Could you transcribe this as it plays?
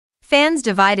Fans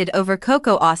divided over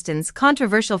Coco Austin's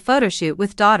controversial photoshoot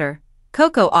with daughter.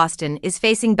 Coco Austin is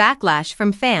facing backlash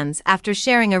from fans after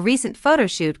sharing a recent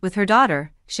photoshoot with her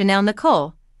daughter, Chanel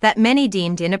Nicole, that many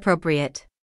deemed inappropriate.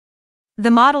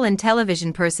 The model and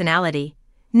television personality,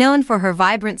 known for her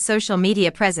vibrant social media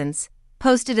presence,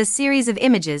 posted a series of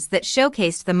images that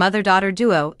showcased the mother-daughter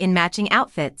duo in matching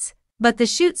outfits, but the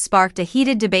shoot sparked a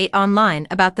heated debate online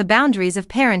about the boundaries of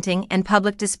parenting and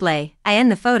public display. In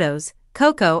the photos,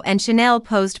 Coco and Chanel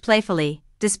posed playfully,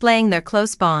 displaying their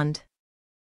close bond.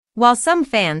 While some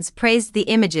fans praised the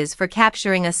images for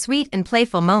capturing a sweet and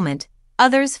playful moment,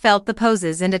 others felt the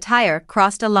poses and attire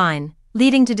crossed a line,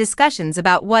 leading to discussions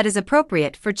about what is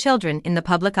appropriate for children in the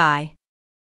public eye.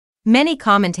 Many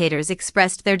commentators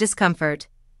expressed their discomfort,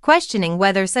 questioning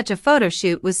whether such a photo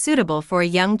shoot was suitable for a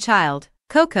young child.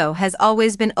 Coco has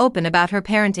always been open about her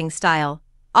parenting style,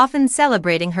 often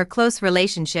celebrating her close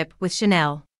relationship with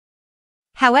Chanel.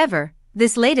 However,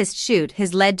 this latest shoot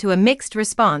has led to a mixed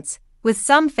response, with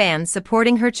some fans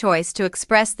supporting her choice to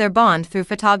express their bond through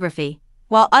photography,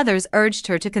 while others urged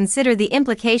her to consider the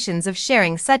implications of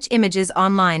sharing such images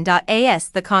online. As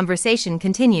the conversation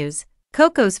continues,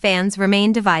 Coco's fans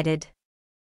remain divided.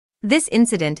 This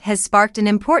incident has sparked an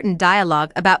important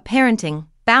dialogue about parenting,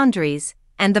 boundaries,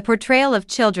 and the portrayal of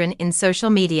children in social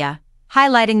media,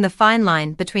 highlighting the fine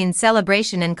line between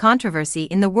celebration and controversy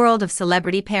in the world of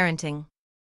celebrity parenting.